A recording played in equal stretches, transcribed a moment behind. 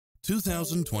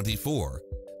2024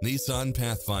 Nissan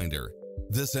Pathfinder.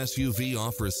 This SUV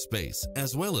offers space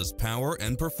as well as power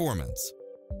and performance.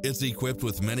 It's equipped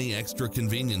with many extra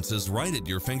conveniences right at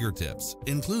your fingertips,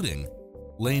 including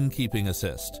lane keeping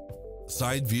assist,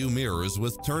 side view mirrors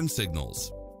with turn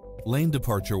signals, lane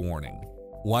departure warning,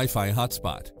 Wi-Fi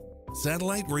hotspot,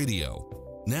 satellite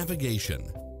radio,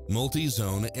 navigation,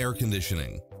 multi-zone air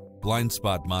conditioning, blind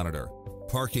spot monitor,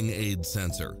 parking aid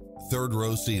sensor, third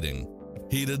row seating,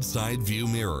 heated side view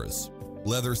mirrors,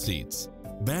 leather seats,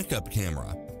 backup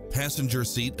camera, passenger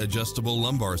seat adjustable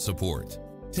lumbar support,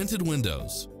 tinted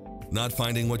windows. Not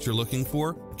finding what you're looking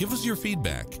for? Give us your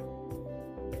feedback.